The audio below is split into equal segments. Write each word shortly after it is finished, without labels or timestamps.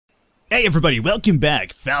Hey everybody, welcome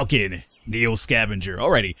back, Falcon, NEO Scavenger.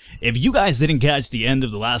 Alrighty, if you guys didn't catch the end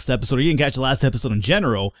of the last episode, or you didn't catch the last episode in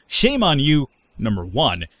general, shame on you, number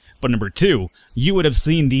one. But number two, you would have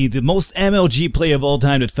seen the most MLG play of all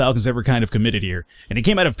time that Falcon's ever kind of committed here. And it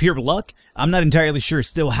came out of pure luck. I'm not entirely sure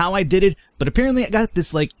still how I did it, but apparently I got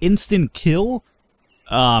this like instant kill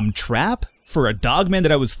trap for a dogman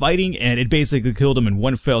that I was fighting, and it basically killed him in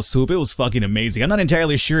one fell swoop. It was fucking amazing. I'm not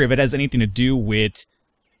entirely sure if it has anything to do with...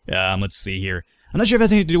 let's see here. I'm not sure if it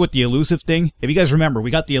has anything to do with the elusive thing. If you guys remember,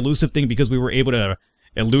 we got the elusive thing because we were able to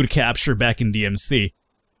elude capture back in DMC.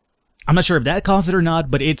 I'm not sure if that caused it or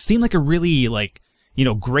not, but it seemed like a really, like, you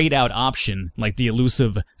know, grayed out option, like the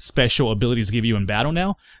elusive special abilities give you in battle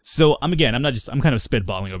now. So, I'm kind of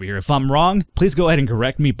spitballing over here. If I'm wrong, please go ahead and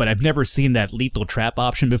correct me, but I've never seen that lethal trap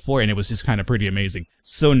option before, and it was just kind of pretty amazing.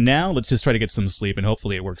 So now, let's just try to get some sleep, and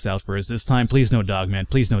hopefully it works out for us this time. Please no dog, man.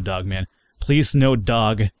 Please no dog, man. Please no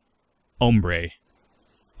dog. Ombre.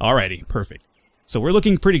 Alrighty, perfect. So we're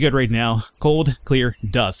looking pretty good right now. Cold, clear,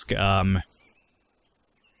 dusk. I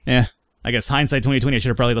guess hindsight 2020, I should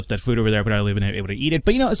have probably left that food over there, but I would have been able to eat it.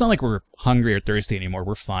 But, you know, it's not like we're hungry or thirsty anymore.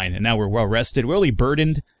 We're fine. And now we're well rested. We're only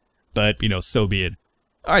burdened, but, you know, so be it.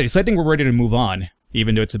 Alrighty, so I think we're ready to move on,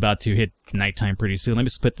 even though it's about to hit nighttime pretty soon. Let me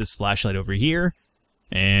just put this flashlight over here.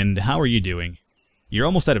 And how are you doing? You're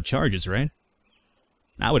almost out of charges, right?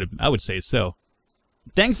 I would say so.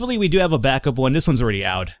 Thankfully, we do have a backup one. This one's already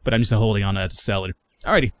out, but I'm just holding on to that to sell it.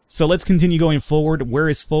 Alrighty, so let's continue going forward. Where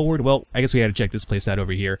is forward? Well, I guess we had to check this place out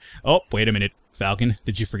over here. Oh, wait a minute, Falcon.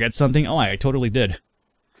 Did you forget something? Oh, I totally did.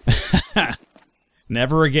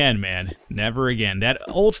 Never again, man. Never again. That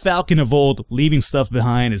old Falcon of old, leaving stuff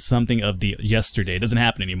behind, is something of the yesterday. It doesn't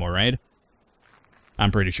happen anymore, right?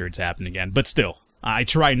 I'm pretty sure it's happened again, but still, I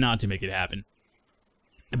try not to make it happen.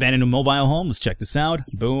 Abandoned a mobile home. Let's check this out.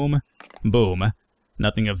 Boom. Boom.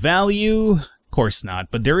 Nothing of value. Of course not.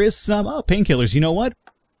 But there is some... Oh, painkillers. You know what?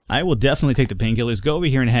 I will definitely take the painkillers. Go over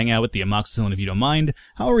here and hang out with the amoxicillin if you don't mind.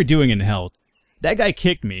 How are we doing in health? That guy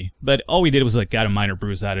kicked me, but all we did was like got a minor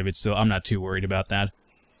bruise out of it, so I'm not too worried about that.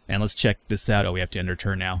 And let's check this out. Oh, we have to enter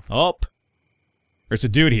turn now. Oh! There's a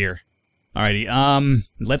dude here. Alrighty,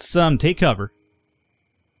 let's take cover.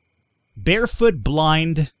 Barefoot,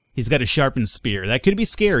 blind. He's got a sharpened spear. That could be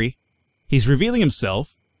scary. He's revealing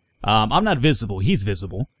himself. I'm not visible. He's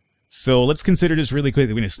visible. So let's consider this really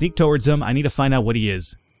quickly. We're going to sneak towards him. I need to find out what he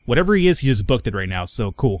is. Whatever he is, he just booked it right now,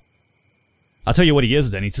 so cool. I'll tell you what he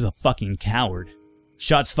is then. He's just a fucking coward.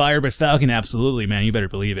 Shots fired by Falcon? Absolutely, man. You better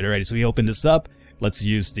believe it. Alrighty, so we open this up. Let's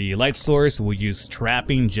use the light source. We'll use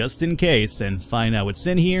trapping just in case and find out what's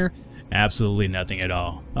in here. Absolutely nothing at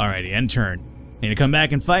all. Alrighty, end turn. Need to come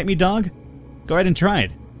back and fight me, dog? Go ahead and try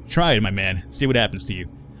it. Try it, my man. See what happens to you.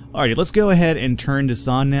 Alrighty, let's go ahead and turn this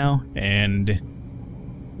on now, and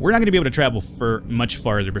we're not going to be able to travel for much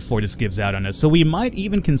farther before this gives out on us, so we might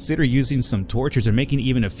even consider using some torches or making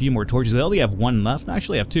even a few more torches. I only have one left. No, I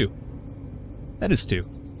actually have two. That is two.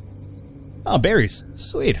 Oh, berries.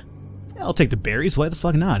 Sweet. Yeah, I'll take the berries. Why the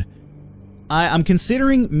fuck not? I'm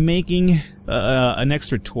considering making an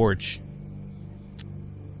extra torch.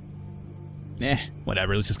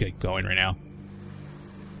 Whatever. Let's just get going right now.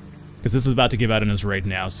 Because this is about to give out on us right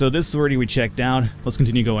now. So this is already we checked out. Let's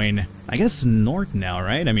continue going, I guess, north now,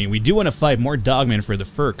 right? I mean, we do want to fight more dogmen for the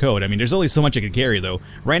fur coat. I mean, there's only so much I could carry, though.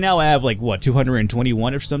 Right now I have, like, what,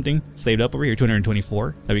 221 or something saved up over here,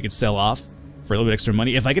 224, that we could sell off for a little bit extra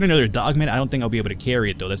money. If I get another dogman, I don't think I'll be able to carry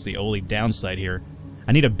it, though. That's the only downside here.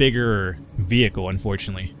 I need a bigger vehicle,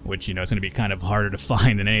 unfortunately, which, you know, it's going to be kind of harder to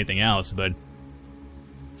find than anything else, but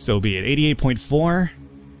so be it. 88.4.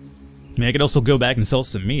 I mean, I could also go back and sell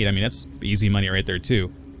some meat. I mean, that's easy money right there,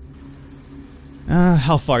 too.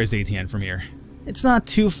 How far is ATN from here? It's not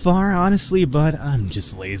too far, honestly, but I'm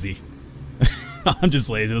just lazy. I'm just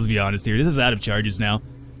lazy, let's be honest here. This is out of charges now.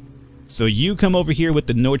 So you come over here with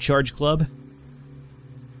the no charge club.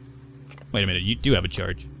 Wait a minute, you do have a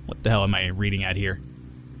charge. What the hell am I reading at here?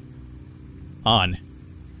 On.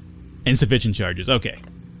 Insufficient charges, okay.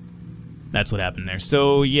 That's what happened there.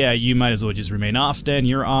 So, yeah, you might as well just remain off then.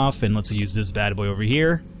 You're off, and let's use this bad boy over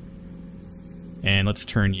here. And let's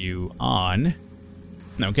turn you on.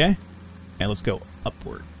 Okay. And let's go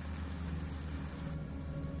upward.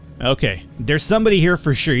 Okay. There's somebody here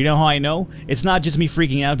for sure. You know how I know? It's not just me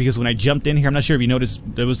freaking out, because when I jumped in here, I'm not sure if you noticed,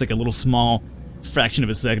 there was like a little small fraction of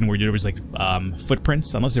a second where there was like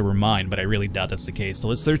footprints, unless they were mine, but I really doubt that's the case. So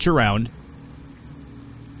let's search around.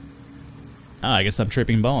 Ah, I guess I'm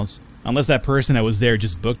tripping balls. Unless that person that was there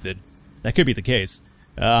just booked it. That could be the case.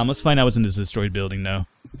 Let's find out what's in this destroyed building, though.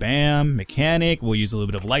 Bam, mechanic. We'll use a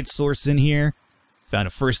little bit of light source in here. Found a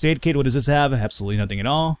first aid kit. What does this have? Absolutely nothing at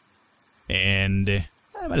all. And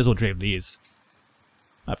I might as well trade these.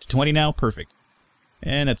 Up to 20 now, perfect.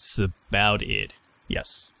 And that's about it.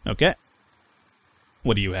 Yes, okay.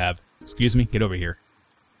 What do you have? Excuse me, get over here.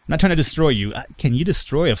 I'm not trying to destroy you. Can you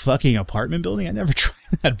destroy a fucking apartment building? I never tried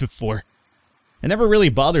that before. I never really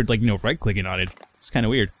bothered, like, right-clicking on it. It's kind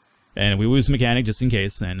of weird. And we lose mechanic just in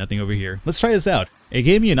case, and nothing over here. Let's try this out. It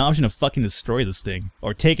gave me an option to fucking destroy this thing.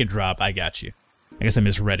 Or take a drop, I got you. I guess I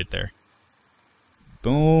misread it there.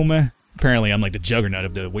 Boom. Apparently I'm like the juggernaut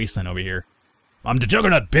of the wasteland over here. I'm the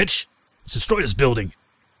juggernaut, bitch! Let's destroy this building!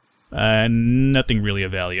 Nothing really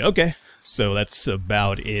of value. Okay, so that's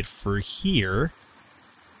about it for here.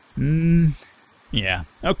 Yeah,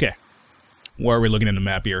 okay. Where are we looking at the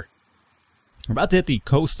map here? We're about to hit the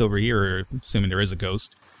coast over here, assuming there is a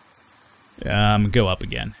coast. Go up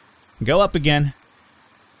again. Go up again.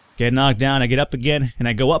 Get knocked down, I get up again, and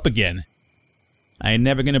I go up again. I ain't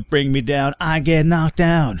never gonna bring me down, I get knocked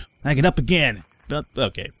down. I get up again.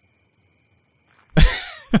 Okay.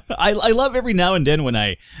 I love every now and then when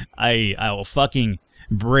I'll fucking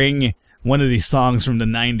bring one of these songs from the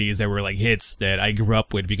 90s that were like hits that I grew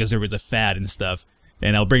up with because there was a fad and stuff.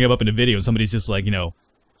 And I'll bring it up in a video and somebody's just like,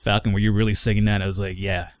 Falcon, were you really singing that? I was like,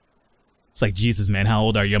 yeah. It's like, Jesus, man, how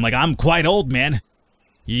old are you? I'm like, I'm quite old, man.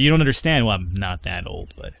 You don't understand. Well, I'm not that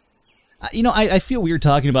old, but... I feel weird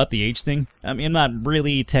talking about the age thing. I mean, I'm not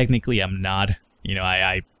really, technically, I'm not.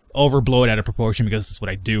 I overblow it out of proportion because this is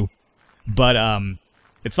what I do. But,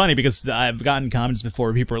 it's funny because I've gotten comments before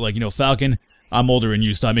where people are like, Falcon, I'm older than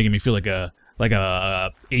you, stop making me feel like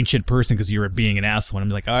a ancient person because you're being an asshole. And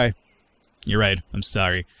I'm like, alright, you're right, I'm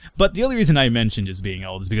sorry. But the only reason I mentioned just being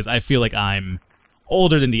old is because I feel like I'm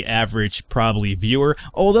older than the average, probably, viewer.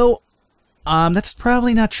 Although, that's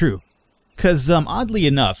probably not true. Because, oddly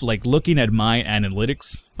enough, like, looking at my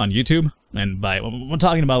analytics on YouTube, and I'm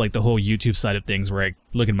talking about, like, the whole YouTube side of things where I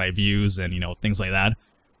look at my views and, things like that.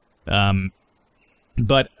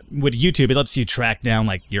 But with YouTube, it lets you track down,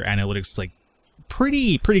 like, your analytics, like,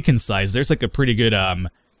 pretty concise. There's, like, a pretty good,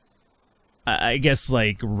 I guess,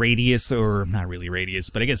 like, radius, or not really radius,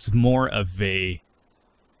 but I guess more of a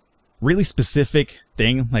really specific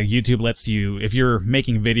thing. Like, YouTube lets you, if you're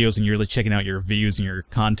making videos and you're checking out your views and your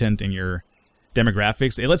content and your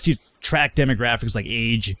demographics, it lets you track demographics like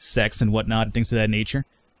age, sex, and whatnot, and things of that nature.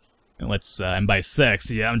 And and by sex,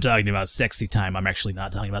 yeah, I'm talking about sexy time. I'm actually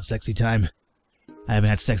not talking about sexy time. I haven't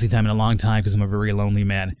had sexy time in a long time because I'm a very lonely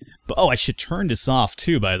man. But, oh, I should turn this off,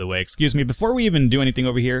 too, by the way. Excuse me, before we even do anything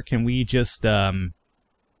over here, can we just, Oh.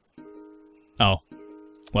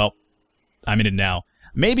 Well, I'm in it now.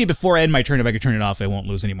 Maybe before I end my turn, if I could turn it off, I won't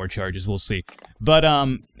lose any more charges. We'll see. But,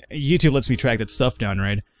 YouTube lets me track that stuff down,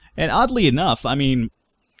 right? And oddly enough, I mean,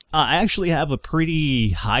 I actually have a pretty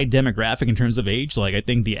high demographic in terms of age. Like, I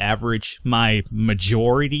think the average, my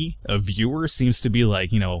majority of viewers seems to be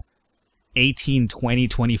like, 18, 20,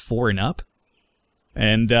 24 and up.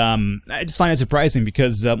 And I just find it surprising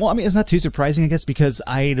because, well, I mean, it's not too surprising, I guess, because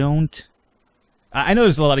I know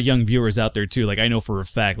there's a lot of young viewers out there, too. Like, I know for a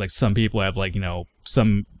fact, like, some people have, like,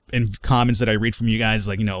 some in comments that I read from you guys,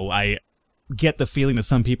 like, I get the feeling that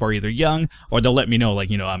some people are either young, or they'll let me know,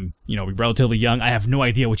 like, I'm, relatively young. I have no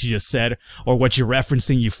idea what you just said, or what you're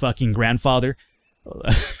referencing, you fucking grandfather.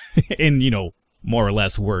 In, more or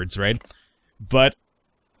less words, right? But,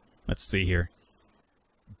 let's see here.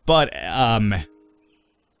 But,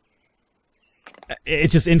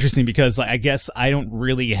 it's just interesting because, like, I guess I don't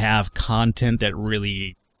really have content that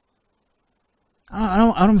really...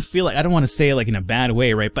 I don't feel like, I don't want to say it like in a bad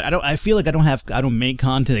way, right? But I feel like I don't make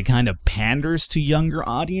content that kind of panders to younger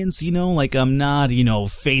audience, like I'm not,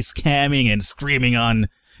 face camming and screaming on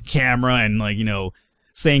camera and like,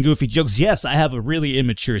 saying goofy jokes. Yes, I have a really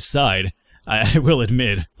immature side. I will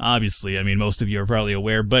admit, obviously. I mean, most of you are probably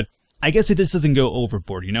aware, but I guess it just doesn't go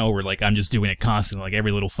overboard, where like I'm just doing it constantly, like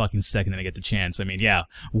every little fucking second that I get the chance. I mean, yeah,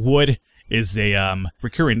 wood is a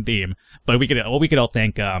recurrent theme, but we could all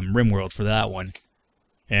thank RimWorld for that one,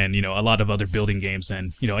 and a lot of other building games,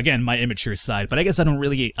 and again, my immature side. But I guess I don't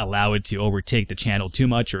really allow it to overtake the channel too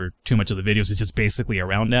much, or too much of the videos is just basically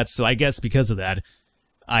around that. So I guess because of that,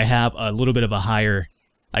 I have a little bit of a higher,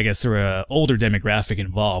 I guess, or a older demographic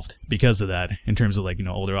involved because of that, in terms of like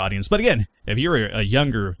older audience. But again, if you're a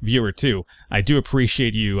younger viewer too, I do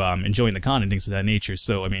appreciate you enjoying the content, things of that nature.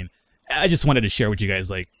 So I mean, I just wanted to share with you guys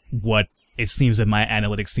like what it seems that my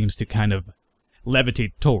analytics seems to kind of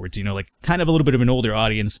levitate towards, like kind of a little bit of an older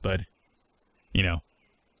audience, but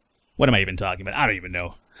what am I even talking about? I don't even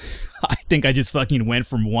know. I think I just fucking went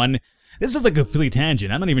from one. This is like a complete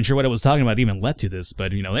tangent. I'm not even sure what I was talking about even led to this,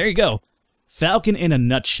 but there you go. Falcon in a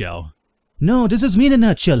nutshell. No, this is me in a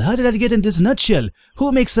nutshell. How did I get in this nutshell?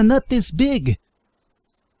 Who makes a nut this big?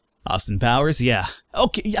 Austin Powers, yeah.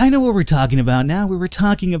 Okay, I know what we're talking about now. We were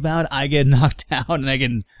talking about I get knocked down and I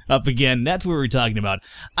get up again. That's what we're talking about.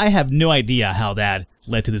 I have no idea how that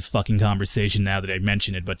led to this fucking conversation now that I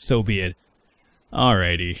mention it, but so be it.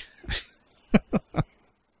 Alrighty.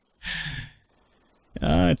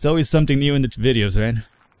 It's always something new in the videos, right?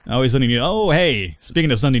 Always something new. Oh, hey,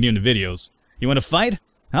 speaking of something new in the videos. You want to fight?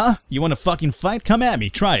 Huh? You want to fucking fight? Come at me.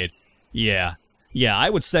 Try it. Yeah. Yeah, I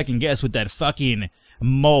would second guess with that fucking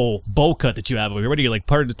bowl cut that you have over here. What are you, like,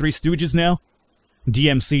 part of the Three Stooges now?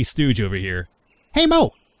 DMC Stooge over here. Hey,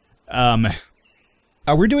 Mo!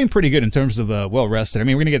 We're doing pretty good in terms of, well-rested. I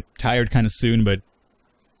mean, we're gonna get tired kind of soon, but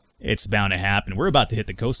it's bound to happen. We're about to hit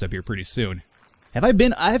the coast up here pretty soon. Have I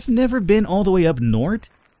been? I've never been all the way up north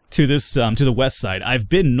to this, to the west side. I've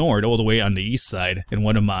been north all the way on the east side in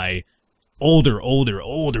one of my older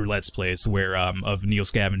Let's Plays where, of NEO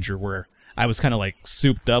Scavenger, where I was kind of like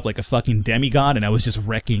souped up like a fucking demigod and I was just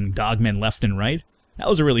wrecking dogmen left and right. That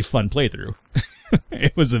was a really fun playthrough.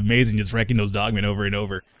 It was amazing just wrecking those dogmen over and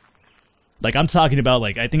over. Like, I'm talking about,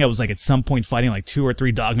 like, I think I was, like, at some point fighting, like, 2 or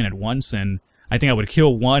 3 dogmen at once, and I think I would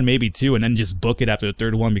kill 1, maybe 2, and then just book it after the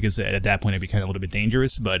 3rd one, because at that point it'd be kind of a little bit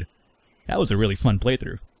dangerous, but that was a really fun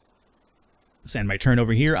playthrough. Let's end my turn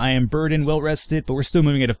over here. I am burdened, well-rested, but we're still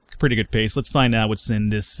moving at a pretty good pace. Let's find out what's in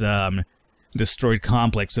this, destroyed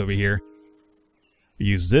complex over here.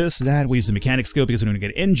 Use this, that, we use the mechanic skill because we're going to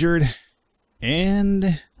get injured.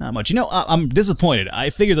 And not much. You know, I'm disappointed.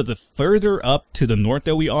 I figured that the further up to the north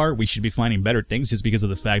that we are, we should be finding better things just because of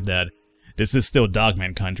the fact that this is still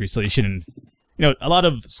Dogman country, so you shouldn't... You know, a lot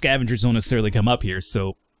of scavengers don't necessarily come up here,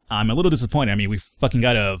 so I'm a little disappointed. I mean, we fucking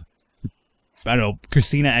got a... I don't know,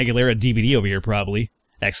 Christina Aguilera DVD over here, probably.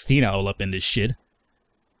 Xtina all up in this shit.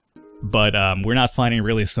 But, we're not finding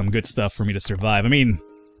really some good stuff for me to survive. I mean,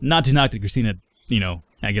 not to knock the Christina, you know,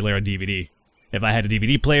 Aguilera DVD. If I had a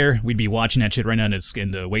DVD player, we'd be watching that shit right now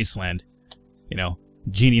in the wasteland. You know,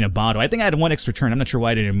 Genie in a bottle. I think I had 1 extra turn. I'm not sure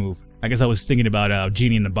why I didn't move. I guess I was thinking about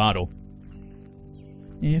Genie in the bottle.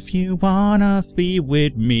 If you wanna be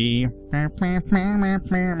with me.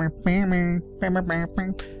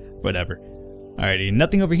 Whatever. Alrighty,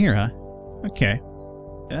 nothing over here, huh? Okay.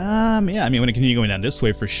 Yeah, I mean, I'm gonna continue going down this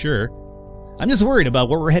way for sure. I'm just worried about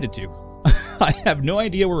where we're headed to. I have no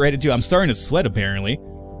idea where we're headed to. I'm starting to sweat, apparently.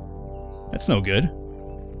 That's no good.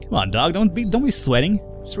 Come on, dog. Don't be sweating.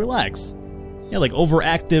 Just relax. Yeah, like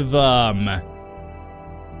overactive,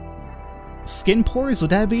 skin pores?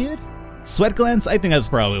 Would that be it? Sweat glands? I think that's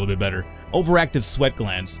probably a little bit better. Overactive sweat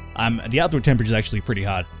glands. The outdoor temperature is actually pretty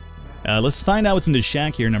hot. Let's find out what's in the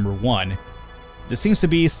shack here, number 1. There seems to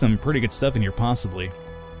be some pretty good stuff in here, possibly.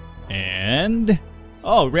 And...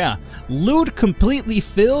 oh, yeah. Loot completely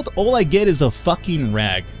filled. All I get is a fucking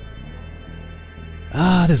rag.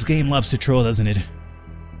 Ah, this game loves to troll, doesn't it?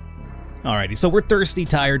 Alrighty, so we're thirsty,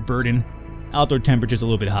 tired, burdened. Outdoor temperature's a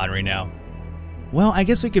little bit hot right now. Well, I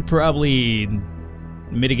guess we could probably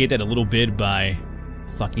mitigate that a little bit by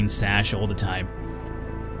fucking sash all the time.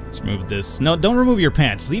 Let's remove this. No, don't remove your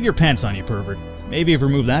pants. Leave your pants on, you pervert. Maybe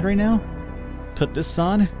remove that right now? Put this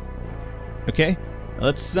on? Okay.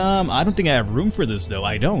 Let's, I don't think I have room for this, though.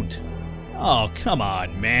 I don't. Oh, come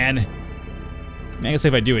on, man. I guess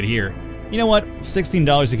if I do it here. You know what?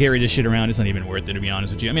 $16 to carry this shit around is not even worth it, to be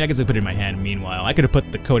honest with you. I mean, I guess I put it in my hand meanwhile. I could have put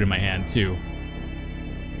the coat in my hand, too.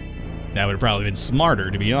 That would have probably been smarter,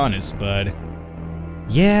 to be honest, but...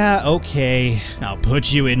 yeah, okay. I'll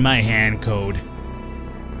put you in my hand coat.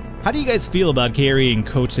 How do you guys feel about carrying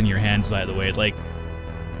coats in your hands, by the way? Like,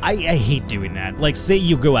 I hate doing that. Like, say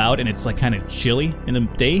you go out and it's, like, kind of chilly in the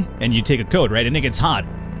day, and you take a coat, right? And it gets hot.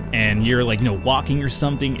 And you're, like, you know, walking or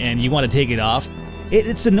something, and you want to take it off.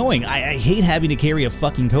 It's annoying. I hate having to carry a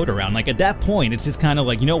fucking coat around. Like, at that point, it's just kind of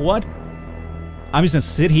like, you know what? I'm just gonna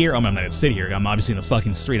sit here. I'm not gonna sit here. I'm obviously in the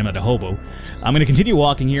fucking street. I'm not a hobo. I'm gonna continue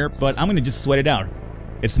walking here, but I'm gonna just sweat it out.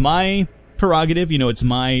 It's my prerogative. You know, it's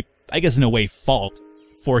my, I guess in a way, fault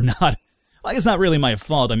for not... well, I guess not really my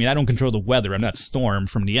fault. I mean, I don't control the weather. I'm not Storm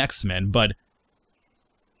from the X-Men, but...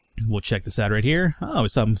 we'll check this out right here. Oh,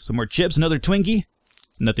 some more chips. Another Twinkie.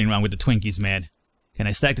 Nothing wrong with the Twinkies, man. Can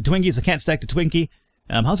I stack the Twinkies? I can't stack the Twinkie.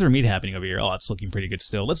 How's our meat happening over here? Oh, it's looking pretty good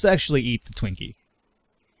still. Let's actually eat the Twinkie.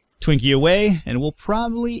 Twinkie away, and we'll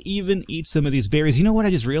probably even eat some of these berries. You know what I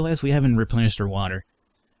just realized? We haven't replenished our water.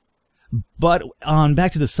 But,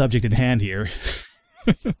 back to the subject at hand here.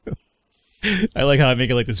 I like how I make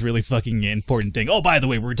it like this really fucking important thing. Oh, by the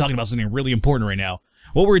way, we're talking about something really important right now.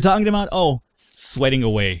 What were we talking about? Oh, sweating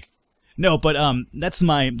away. No, but, that's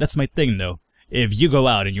my thing, though. If you go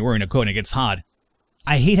out and you're wearing a coat and it gets hot,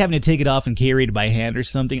 I hate having to take it off and carry it by hand or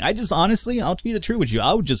something. I just, honestly, I'll be the truth with you,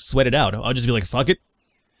 I would just sweat it out. I'll just be like, fuck it.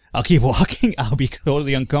 I'll keep walking, I'll be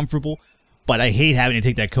totally uncomfortable. But I hate having to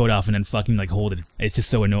take that coat off and then fucking, like, hold it. It's just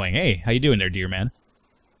so annoying. Hey, how you doing there, dear man?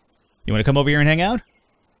 You want to come over here and hang out?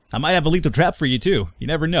 I might have a lethal trap for you, too. You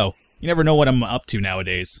never know. You never know what I'm up to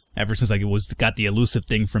nowadays. Ever since I got the elusive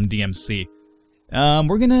thing from DMC.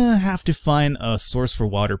 We're gonna have to find a source for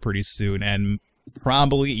water pretty soon, and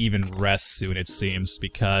probably even rest soon, it seems,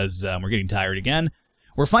 because we're getting tired again.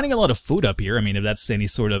 We're finding a lot of food up here. I mean, if that's any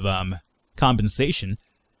sort of compensation.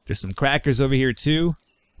 There's some crackers over here, too.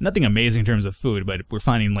 Nothing amazing in terms of food, but we're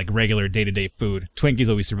finding, like, regular day-to-day food. Twinkies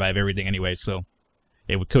always survive everything anyway, so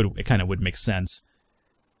it kind of would make sense.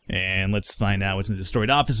 And let's find out what's in the destroyed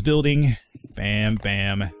office building. Bam,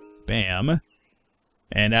 bam, bam.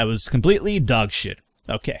 And that was completely dog shit.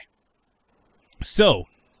 Okay. So,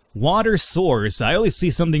 water source. I always see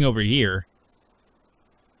something over here.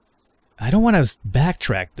 I don't want to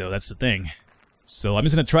backtrack, though. That's the thing. So I'm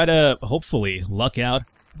just going to try to, hopefully, luck out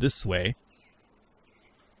this way.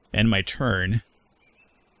 End my turn.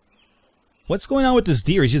 What's going on with this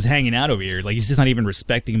deer? He's just hanging out over here. Like, he's just not even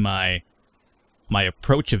respecting my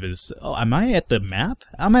approach of his... Oh, am I at the map?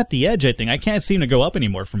 I'm at the edge, I think. I can't seem to go up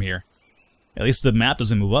anymore from here. At least the map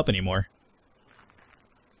doesn't move up anymore.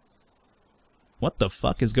 What the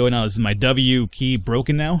fuck is going on? Is my W key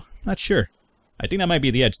broken now? Not sure. I think that might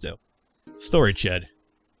be the edge, though. Storage shed.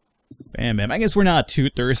 Bam, bam. I guess we're not too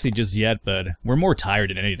thirsty just yet, but we're more tired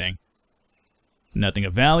than anything. Nothing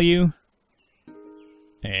of value.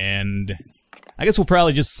 And I guess we'll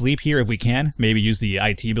probably just sleep here if we can. Maybe use the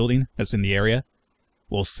IT building that's in the area.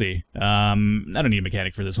 We'll see. I don't need a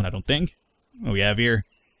mechanic for this one, I don't think. What we have here?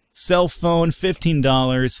 Cell phone,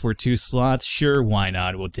 $15 for 2 slots. Sure, why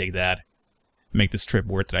not? We'll take that. Make this trip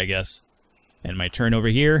worth it, I guess. And my turn over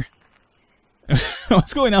here.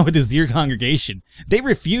 What's going on with this deer congregation? They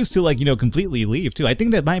refuse to, like, completely leave, too. I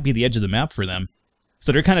think that might be the edge of the map for them.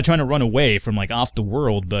 So they're kind of trying to run away from, like, off the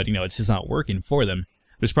world, but, it's just not working for them.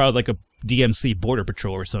 There's probably, like, a DMC border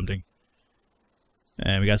patrol or something.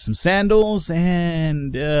 And we got some sandals,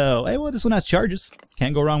 and, hey, well, this one has charges.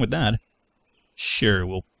 Can't go wrong with that. Sure,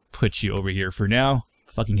 we'll put you over here for now.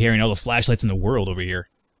 Fucking carrying all the flashlights in the world over here.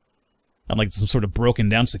 I'm like some sort of broken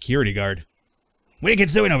down security guard. What are you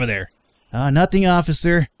kids doing over there? Nothing,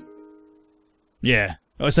 officer. Yeah.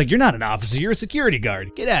 Oh, it's like, you're not an officer, you're a security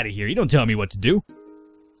guard. Get out of here, you don't tell me what to do.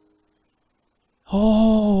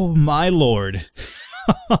 Oh, my lord.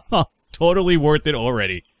 Totally worth it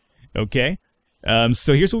already. Okay.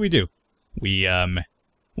 So here's what we do. We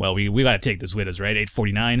gotta take this with us, right?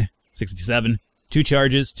 849, 67, 2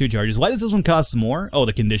 charges. Why does this one cost more? Oh,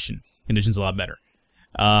 the condition. Condition's a lot better.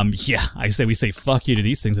 Yeah, I say we say fuck you to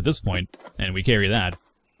these things at this point, and we carry that.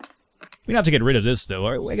 We don't have to get rid of this, though.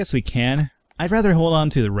 Or I guess we can. I'd rather hold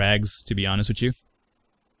on to the rags, to be honest with you.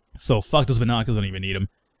 So, fuck those binoculars, I don't even need them.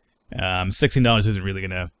 $16 isn't really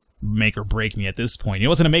gonna make or break me at this point. You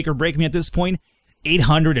know what's gonna make or break me at this point?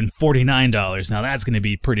 $849. Now that's gonna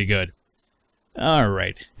be pretty good.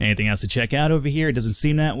 Alright. Anything else to check out over here? It doesn't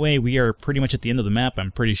seem that way. We are pretty much at the end of the map,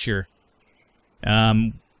 I'm pretty sure.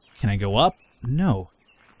 Can I go up? No.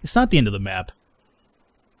 It's not the end of the map.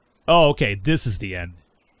 Oh, okay, this is the end.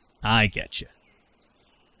 I get you.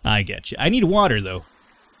 I need water, though.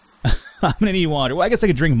 I'm gonna need water. Well, I guess I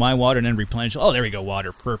could drink my water and then replenish. Oh, there we go,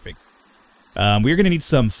 water. Perfect. We're gonna need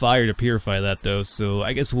some fire to purify that, though, so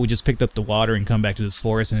I guess we'll just pick up the water and come back to this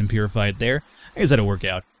forest and then purify it there. I guess that'll work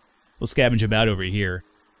out. We'll scavenge about over here.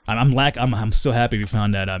 I'm so happy we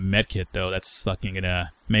found that medkit, though. That's fucking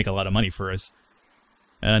gonna make a lot of money for us.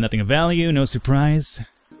 Nothing of value, no surprise.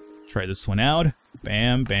 Try this one out.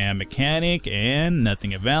 Bam, bam, mechanic, and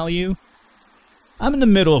nothing of value. I'm in the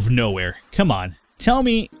middle of nowhere. Come on. Tell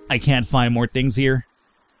me I can't find more things here.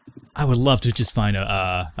 I would love to just find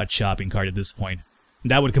a shopping cart at this point.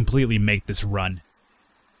 That would completely make this run.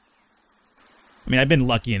 I mean, I've been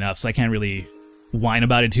lucky enough, so I can't really whine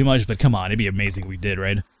about it too much, but come on, it'd be amazing if we did,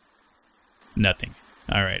 right? Nothing.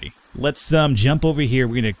 Alrighty. Let's jump over here.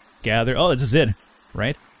 We're gonna gather... Oh, this is it,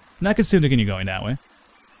 right? Not considering you going that way.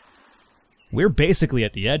 We're basically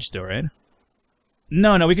at the edge, though, right?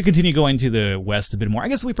 No, we could continue going to the west a bit more. I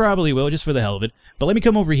guess we probably will, just for the hell of it. But let me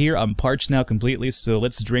come over here. I'm parched now completely, so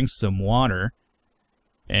let's drink some water.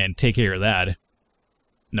 And take care of that.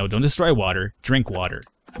 No, don't destroy water. Drink water.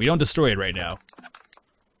 We don't destroy it right now.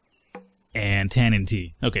 And tannin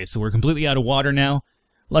tea. Okay, so we're completely out of water now.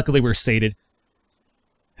 Luckily, we're sated.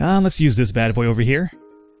 Let's use this bad boy over here.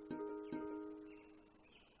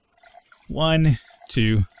 1,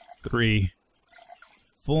 2, 3,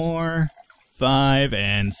 4... 5,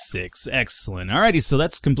 and 6. Excellent. Alrighty, so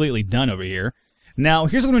that's completely done over here. Now,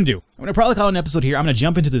 here's what I'm going to do. I'm going to probably call an episode here. I'm going to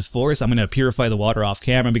jump into this forest. I'm going to purify the water off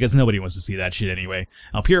camera because nobody wants to see that shit anyway.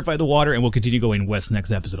 I'll purify the water and we'll continue going west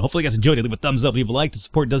next episode. Hopefully you guys enjoyed it. Leave a thumbs up, leave a like. The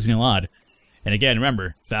support does mean a lot. And again,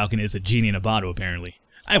 remember, Falcon is a genie in a bottle, apparently.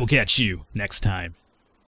 I will catch you next time.